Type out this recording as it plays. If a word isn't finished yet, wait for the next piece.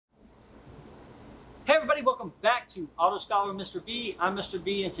Hey everybody, welcome back to Auto Scholar with Mr. B. I'm Mr.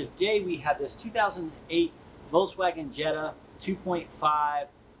 B, and today we have this 2008 Volkswagen Jetta 2.5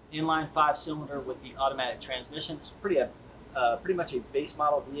 inline 5-cylinder with the automatic transmission. It's pretty much a base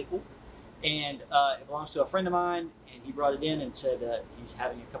model vehicle, and it belongs to a friend of mine, and he brought it in and said he's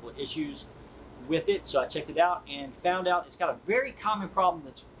having a couple of issues with it. So I checked it out and found out it's got a very common problem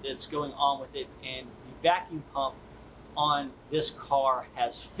that's going on with it, and the vacuum pump on this car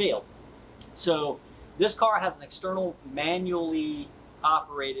has failed. So this car has an external mechanically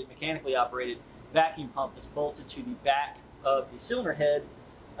operated vacuum pump that's bolted to the back of the cylinder head,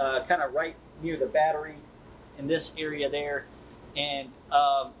 kind of right near the battery in this area there. And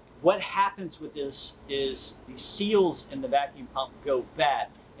what happens with this is the seals in the vacuum pump go bad,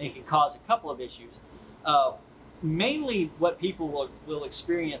 and it can cause a couple of issues. Mainly what people will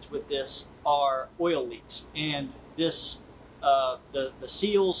experience with this are oil leaks, and this the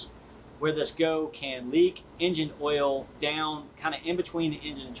seals where this go can leak engine oil down kind of in between the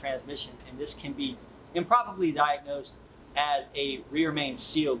engine and transmission, and this can be improperly diagnosed as a rear main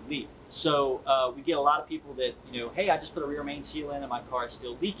seal leak. So we get a lot of people that, hey, I just put a rear main seal in and my car is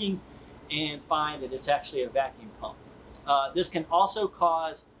still leaking, and find that it's actually a vacuum pump. This can also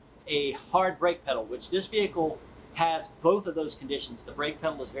cause a hard brake pedal, which this vehicle has both of those conditions. The brake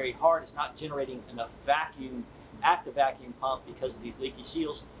pedal is very hard. It's not generating enough vacuum at the vacuum pump because of these leaky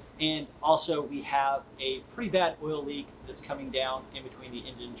seals. And also we have a pretty bad oil leak that's coming down in between the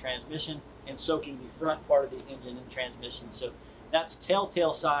engine and transmission and soaking the front part of the engine and transmission. So that's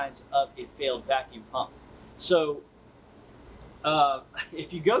telltale signs of a failed vacuum pump. So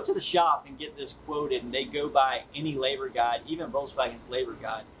if you go to the shop and get this quoted, and they go by any labor guide, even Volkswagen's labor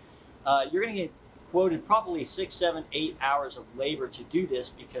guide, you're going to get quoted probably 6, 7, 8 hours of labor to do this,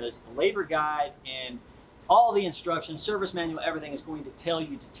 because the labor guide and all the instructions, service manual, everything is going to tell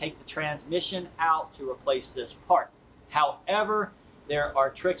you to take the transmission out to replace this part. However, there are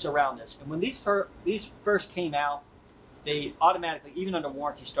tricks around this. And when these first came out, they automatically, even under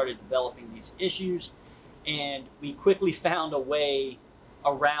warranty, started developing these issues. And we quickly found a way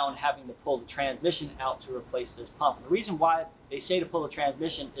around having to pull the transmission out to replace this pump. And the reason why they say to pull the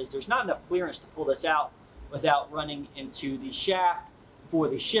transmission is there's not enough clearance to pull this out without running into the shaft for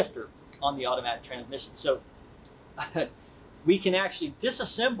the shifter on the automatic transmission. So we can actually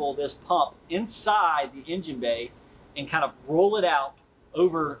disassemble this pump inside the engine bay and kind of roll it out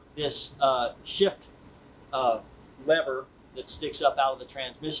over this shift lever that sticks up out of the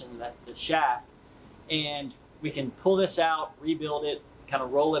transmission, the shaft, and we can pull this out, rebuild it, kind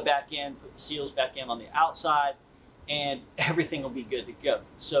of roll it back in, put the seals back in on the outside, and everything will be good to go.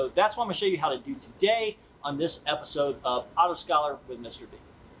 So that's what I'm going to show you how to do today on this episode of Auto Scholar with Mr. B.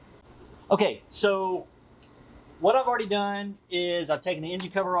 Okay, so what I've already done is I've taken the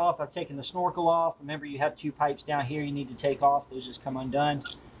engine cover off, I've taken the snorkel off. Remember, you have 2 pipes down here you need to take off. Those just come undone.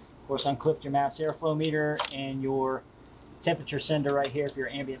 Of course, unclipped your mass airflow meter and your temperature sender right here for your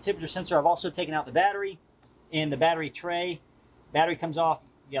ambient temperature sensor. I've also taken out the battery and the battery tray. Battery comes off.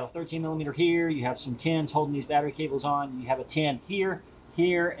 You have a 13mm here. You have some 10s holding these battery cables on. You have a 10 here,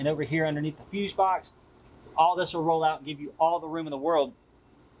 here, and over here underneath the fuse box. All this will roll out and give you all the room in the world.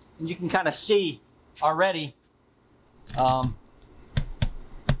 And you can kind of see already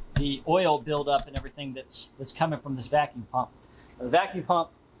the oil buildup and everything that's coming from this vacuum pump. The vacuum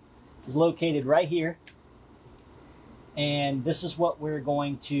pump is located right here, and this is what we're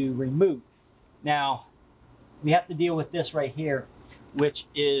going to remove. Now, we have to deal with this right here, which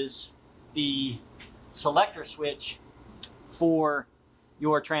is the selector switch for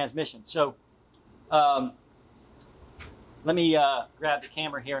your transmission. So let me grab the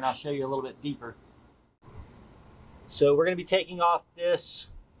camera here and I'll show you a little bit deeper. So we're going to be taking off this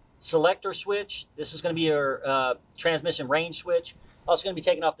selector switch. This is going to be your transmission range switch. Also going to be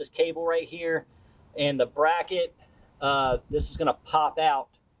taking off this cable right here and the bracket. This is going to pop out.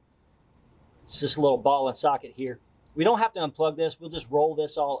 It's just a little ball and socket here. We don't have to unplug this. We'll just roll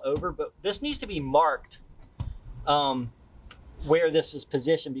this all over, but this needs to be marked where this is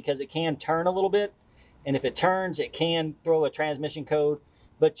positioned, because it can turn a little bit. And if it turns, it can throw a transmission code.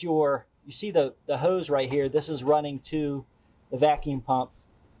 But you see the hose right here, this is running to the vacuum pump,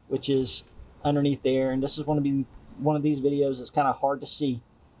 which is underneath there. And this is one of these videos that's kind of hard to see.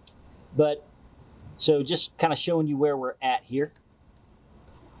 But so just kind of showing you where we're at here.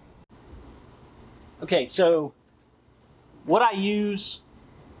 Okay, so what I use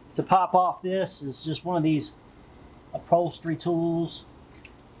to pop off this is just one of these upholstery tools,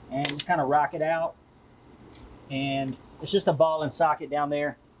 and just kind of rock it out. And it's just a ball and socket down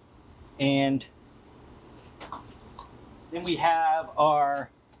there. And then we have our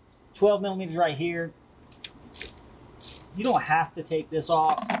 12 millimeters right here. You don't have to take this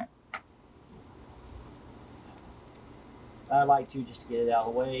off. I like to, just to get it out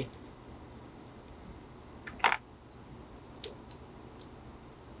of the way.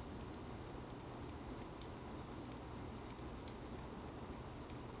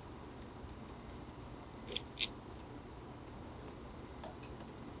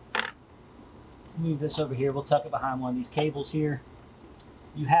 Move this over here. We'll tuck it behind one of these cables here.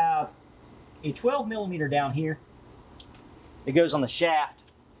 You have a 12 millimeter down here that goes on the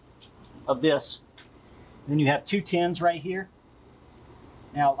shaft of this. And then you have 2 10s right here.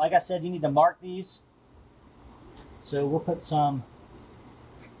 Now, like I said, you need to mark these. So we'll put some,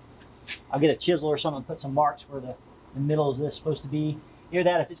 I'll get a chisel or something and put some marks where the middle of this is supposed to be. Either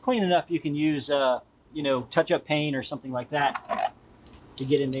that, if it's clean enough, you can use, you know, touch-up paint or something like that to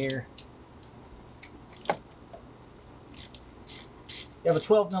get in there. You have a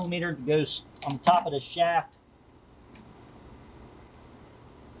 12 millimeter that goes on the top of the shaft.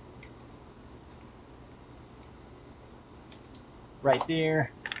 Right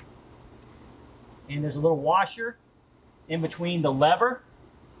there. And there's a little washer in between the lever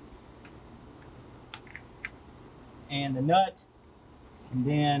and the nut. And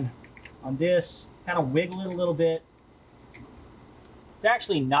then on this, kind of wiggle it a little bit. It's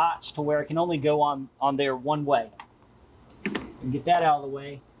actually notched to where it can only go on there one way. And get that out of the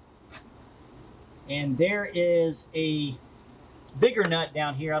way. And there is a bigger nut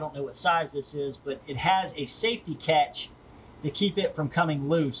down here. I don't know what size this is, but it has a safety catch to keep it from coming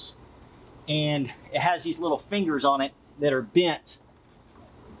loose. And it has these little fingers on it that are bent.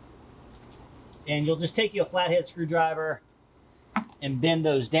 And you'll just take you a flathead screwdriver and bend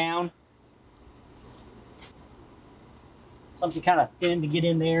those down. Something kind of thin to get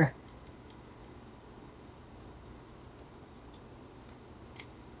in there.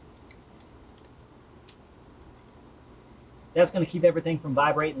 That's going to keep everything from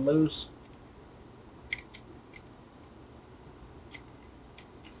vibrating loose.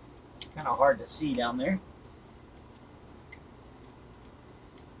 Kind of hard to see down there.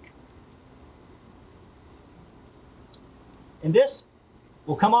 And this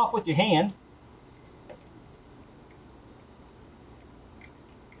will come off with your hand.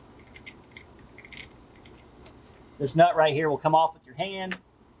 This nut right here will come off with your hand,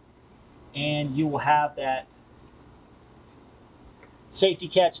 and you will have that safety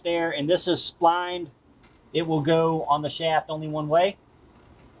catch there, and this is splined. It will go on the shaft only one way.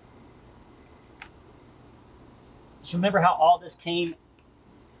 Just remember how all this came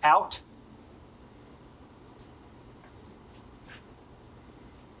out.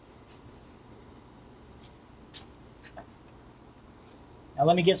 Now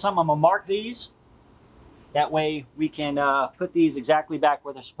let me get some. I'm gonna mark these. That way we can put these exactly back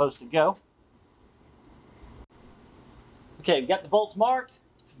where they're supposed to go. Okay, we've got the bolts marked,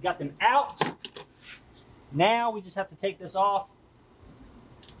 we've got them out. Now we just have to take this off.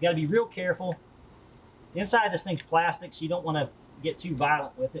 You gotta be real careful. The inside of this thing's plastic, so you don't wanna get too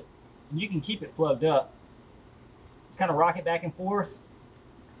violent with it. And you can keep it plugged up. Just kind of rock it back and forth.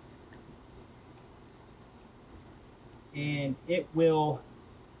 And it will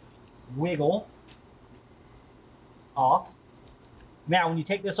wiggle off. Now, when you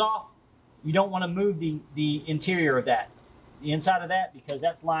take this off, you don't want to move the interior of that, the inside of that, because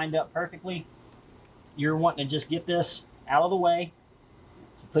that's lined up perfectly. You're wanting to just get this out of the way.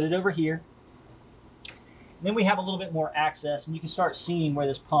 So put it over here. And then we have a little bit more access, and you can start seeing where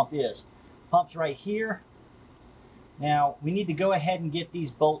this pump is. Pump's right here. Now, we need to go ahead and get these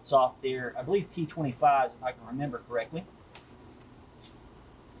bolts off there. I believe T25s, if I can remember correctly.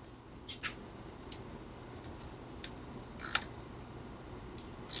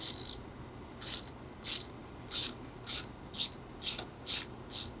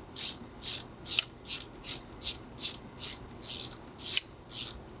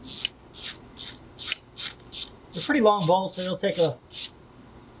 They're pretty long bolts, so it'll take a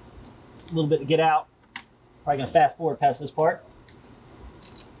little bit to get out. Probably gonna fast forward past this part.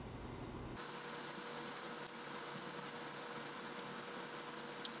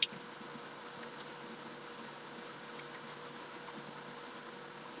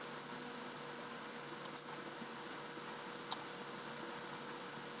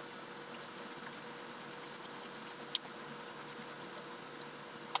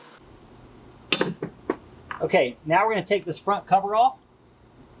 Okay, now we're gonna take this front cover off.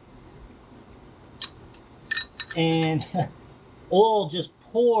 And oil just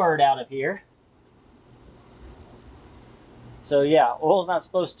poured out of here. So yeah, oil's not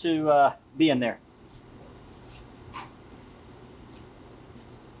supposed to be in there.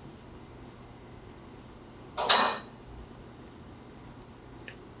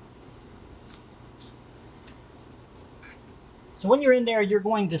 So when you're in there, you're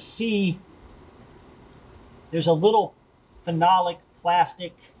going to see there's a little phenolic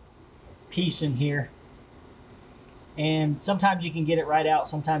plastic piece in here. And sometimes you can get it right out,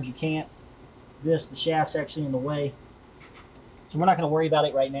 sometimes you can't. The shaft's actually in the way. So we're not going to worry about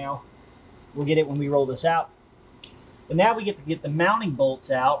it right now. We'll get it when we roll this out. But now we get to get the mounting bolts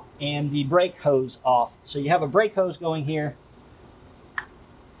out and the brake hose off. So you have a brake hose going here.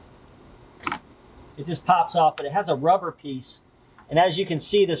 It just pops off, but it has a rubber piece. And as you can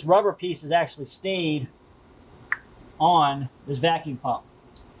see, this rubber piece has actually stayed on this vacuum pump.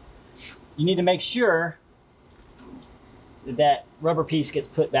 You need to make sure that that rubber piece gets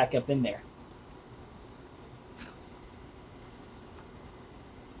put back up in there.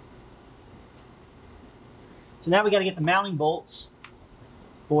 So now we got to get the mounting bolts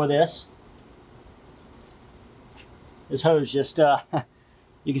for this. This hose just,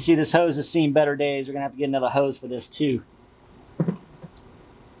 you can see this hose has seen better days. We're going to have to get another hose for this too.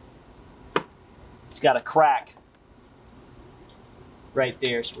 It's got a crack right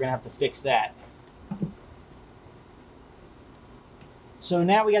there, so we're going to have to fix that. So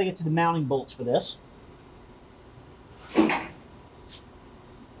now we got to get to the mounting bolts for this.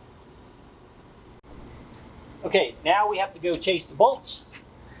 Okay, now we have to go chase the bolts,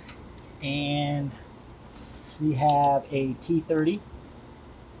 and we have a T30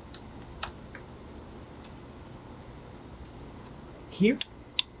 here.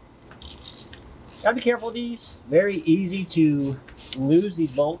 Gotta be careful with these. Very easy to lose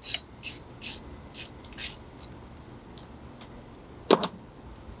these bolts.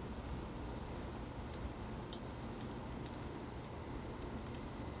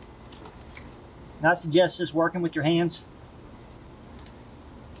 And I suggest just working with your hands.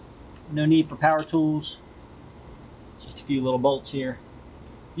 No need for power tools. Just a few little bolts here.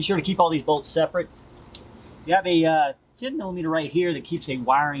 Be sure to keep all these bolts separate. You have a 10mm right here that keeps a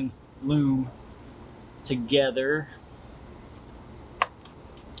wiring loom together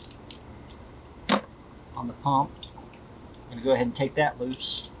on the pump. I'm going to go ahead and take that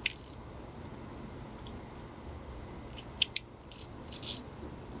loose.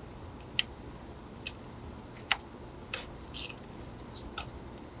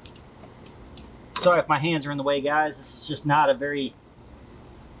 Sorry if my hands are in the way, guys. This is just not a very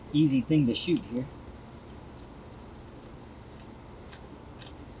easy thing to shoot here.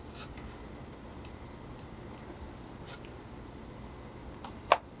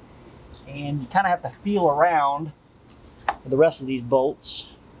 And you kind of have to feel around for the rest of these bolts.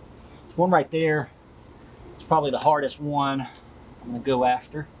 There's one right there. It's probably the hardest one I'm going to go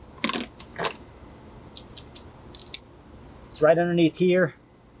after. It's right underneath here.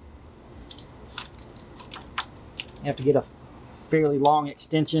 You have to get a fairly long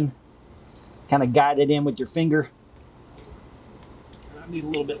extension, kind of guide it in with your finger. I need a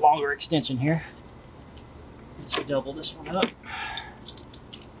little bit longer extension here. Let's double this one up.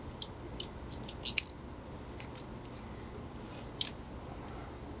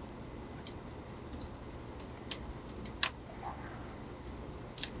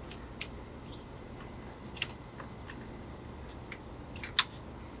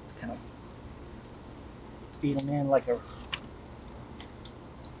 Kind of feed them in like a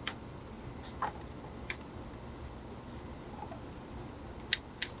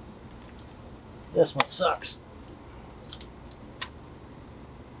this one sucks.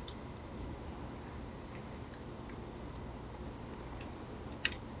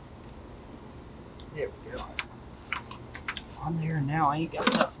 There we go. On there now, I ain't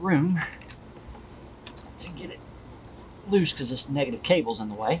got enough room to get it loose because this negative cable's in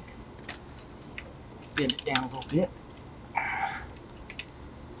the way. Bend it down a little bit.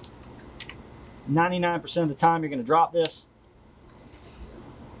 99% of the time you're going to drop this.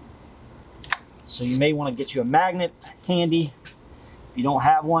 So you may want to get you a magnet handy. If you don't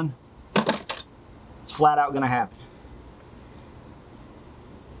have one, it's flat out going to happen.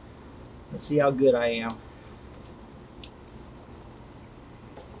 Let's see how good I am.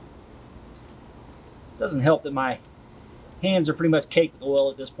 Doesn't help that my hands are pretty much caked with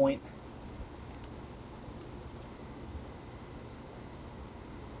oil at this point.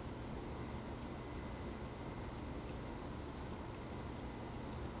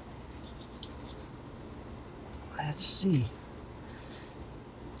 Let's see.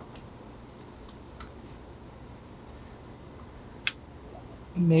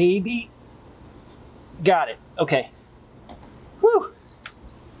 Maybe. Got it. Okay. Whew.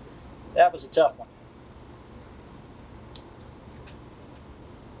 That was a tough one.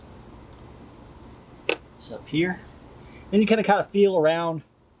 It's up here. Then you kind of feel around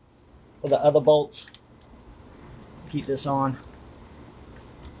for the other bolts. Keep this on.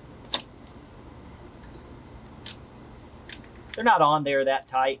 They're not on there that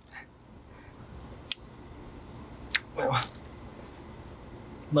tight. Well,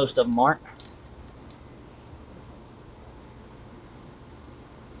 most of them aren't.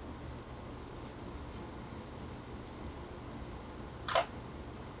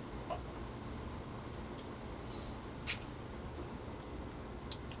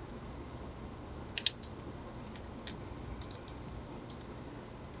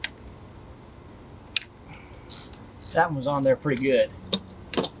 That one was on there pretty good.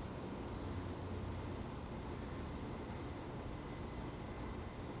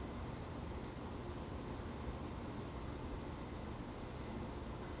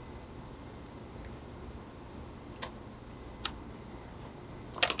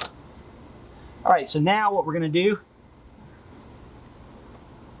 All right, so now what we're going to do,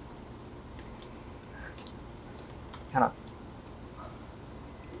 kind of,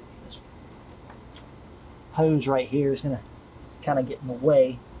 this hose right here is going to kind of get in the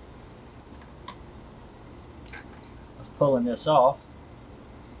way of pulling this off.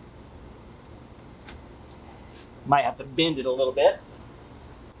 Might have to bend it a little bit.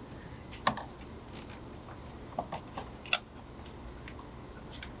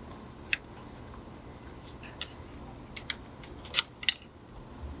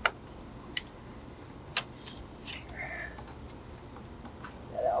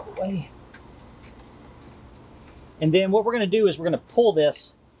 And then what we're going to do is we're going to pull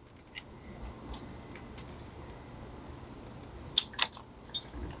this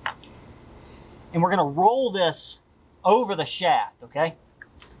and we're going to roll this over the shaft, okay?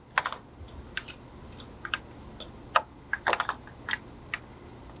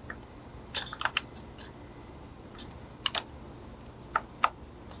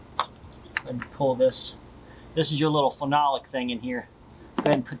 And pull this. This is your little phenolic thing in here. Go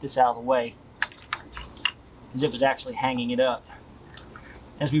ahead and put this out of the way, as if it was actually hanging it up.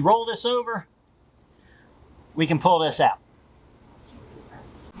 As we roll this over, we can pull this out.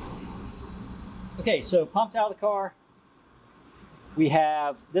 Okay, so pump's out of the car. We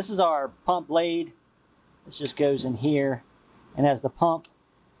have, this is our pump blade. This just goes in here, and as the pump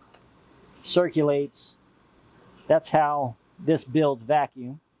circulates, that's how this builds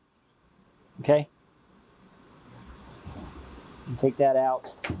vacuum. Okay? And take that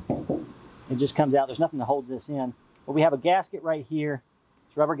out. It just comes out. There's nothing to hold this in. But we have a gasket right here.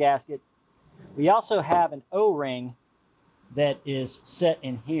 It's a rubber gasket. We also have an O-ring that is set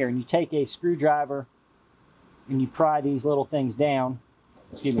in here. And you take a screwdriver and you pry these little things down.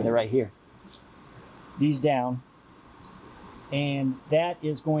 Excuse me, they're right here. These down. And that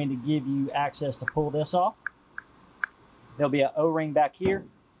is going to give you access to pull this off. There'll be an O-ring back here.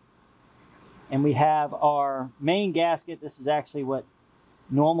 And we have our main gasket. This is actually what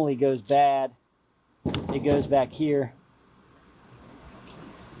normally goes bad. It goes back here.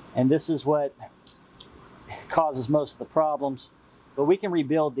 And this is what causes most of the problems. But we can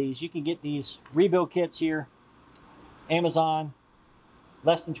rebuild these. You can get these rebuild kits here. Amazon,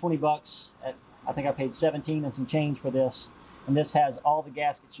 less than 20 bucks. I think I paid 17 and some change for this. And this has all the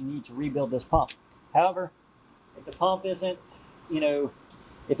gaskets you need to rebuild this pump. However, if the pump isn't,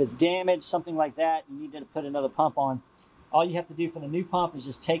 if it's damaged, something like that, you need to put another pump on. All you have to do for the new pump is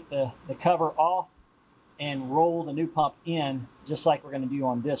just take the cover off and roll the new pump in, just like we're going to do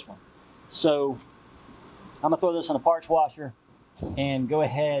on this one. So I'm going to throw this in a parts washer and go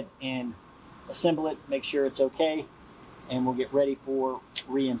ahead and assemble it, make sure it's okay, and we'll get ready for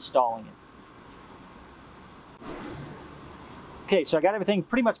reinstalling it. Okay, so I got everything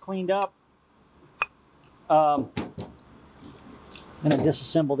pretty much cleaned up. I'm going to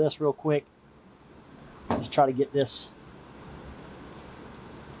disassemble this real quick. Just try to get this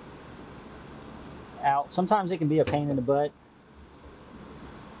out. Sometimes it can be a pain in the butt.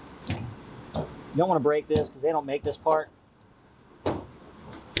 You don't want to break this because they don't make this part.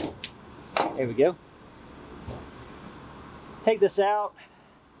 There we go. Take this out.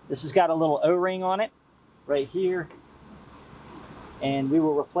 This has got a little O-ring on it right here. And we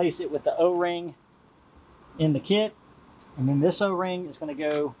will replace it with the O-ring in the kit. And then this O-ring is going to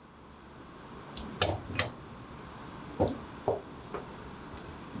go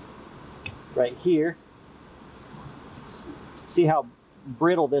right here. See how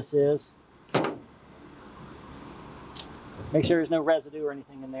brittle this is. Make sure there's no residue or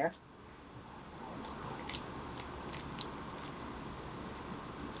anything in there.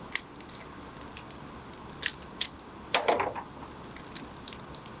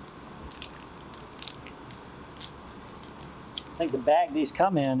 I think the bag these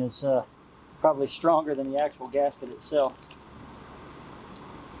come in is probably stronger than the actual gasket itself.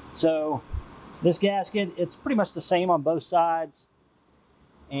 So This gasket, it's pretty much the same on both sides,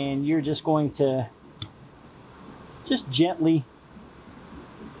 and you're just going to just gently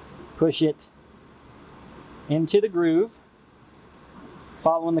push it into the groove,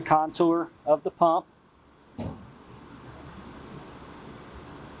 following the contour of the pump.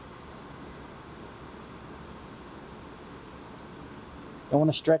 Don't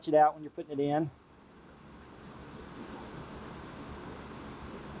want to stretch it out when you're putting it in.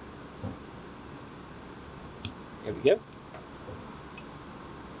 There we go.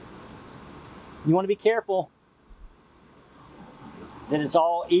 You want to be careful that it's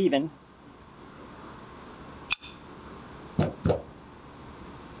all even. And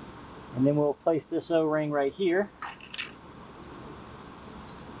then we'll place this O-ring right here.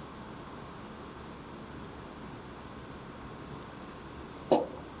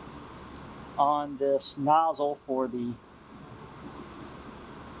 On this nozzle for the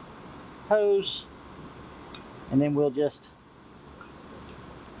hose. And then we'll just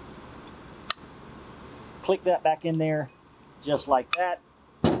click that back in there just like that.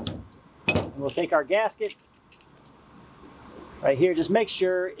 And we'll take our gasket right here. Just make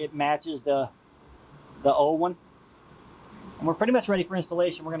sure it matches the old one. And we're pretty much ready for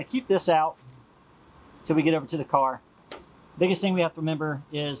installation. We're going to keep this out until we get over to the car. Biggest thing we have to remember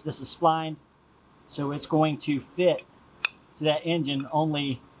is this is splined, so it's going to fit to that engine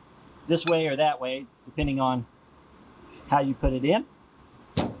only this way or that way, depending on how you put it in.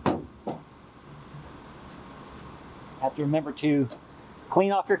 Have to remember to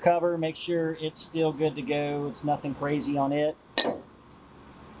clean off your cover, make sure it's still good to go, it's nothing crazy on it.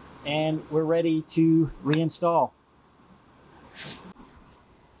 And we're ready to reinstall.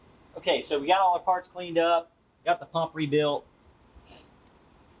 Okay, so we got all our parts cleaned up, got the pump rebuilt.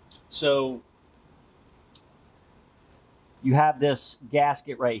 So you have this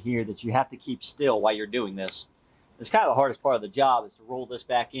gasket right here that you have to keep still while you're doing this. It's kind of the hardest part of the job, is to roll this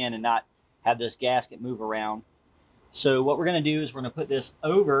back in and not have this gasket move around. So what we're going to do is we're going to put this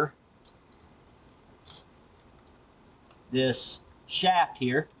over this shaft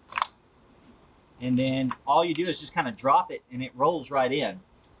here. And then all you do is just kind of drop it and it rolls right in.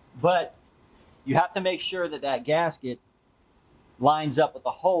 But you have to make sure that that gasket lines up with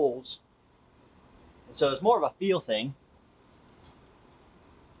the holes. And so it's more of a feel thing.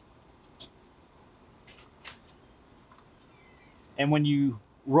 And when you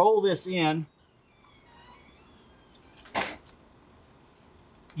roll this in,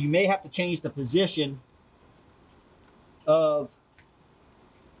 you may have to change the position of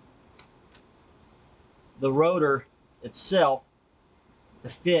the rotor itself to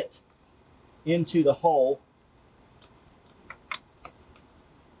fit into the hole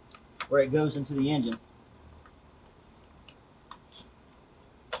where it goes into the engine.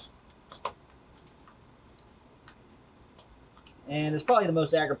 And it's probably the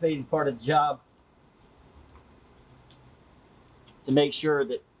most aggravating part of the job, to make sure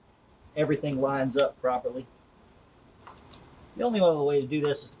that everything lines up properly. The only other way to do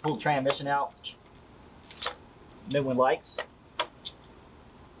this is to pull the transmission out, which no one likes.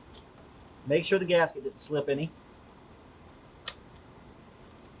 Make sure the gasket didn't slip any.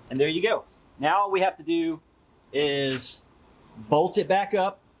 And there you go. Now all we have to do is bolt it back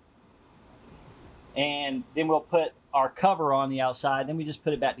up, and then we'll put our cover on the outside. Then we just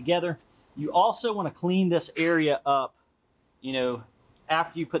put it back together. You also want to clean this area up, you know,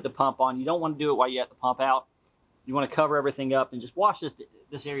 after you put the pump on. You don't want to do it while you have the pump out. You want to cover everything up and just wash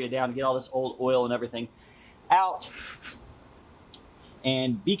this area down to get all this old oil and everything out.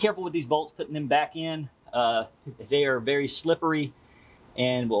 And be careful with these bolts, putting them back in. They are very slippery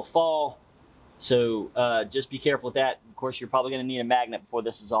and will fall. So just be careful with that. Of course, you're probably going to need a magnet before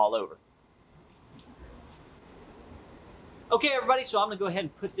this is all over. Okay, everybody, so I'm going to go ahead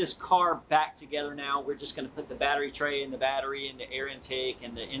and put this car back together now. We're just going to put the battery tray and the battery and the air intake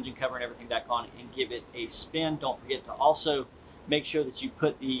and the engine cover and everything back on and give it a spin. Don't forget to also make sure that you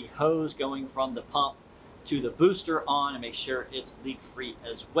put the hose going from the pump to the booster on, and make sure it's leak-free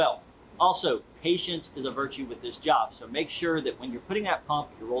as well. Also, patience is a virtue with this job, so make sure that when you're putting that pump,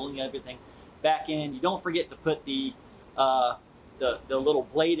 you're rolling everything back in. You don't forget to put the little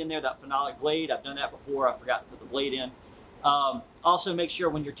blade in there, that phenolic blade. I've done that before. I forgot to put the blade in. Also, make sure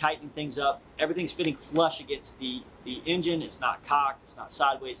when you're tightening things up, everything's fitting flush against the engine. It's not cocked, it's not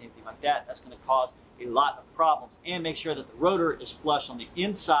sideways, anything like that. That's going to cause a lot of problems. And make sure that the rotor is flush on the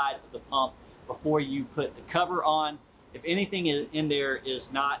inside of the pump before you put the cover on. If anything in there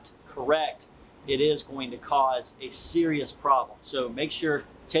is not correct, it is going to cause a serious problem. So make sure,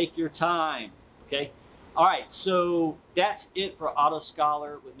 take your time, okay? All right, so that's it for Auto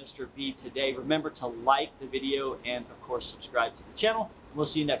Scholar with Mr. B today. Remember to like the video and, of course, subscribe to the channel. We'll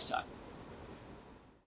see you next time.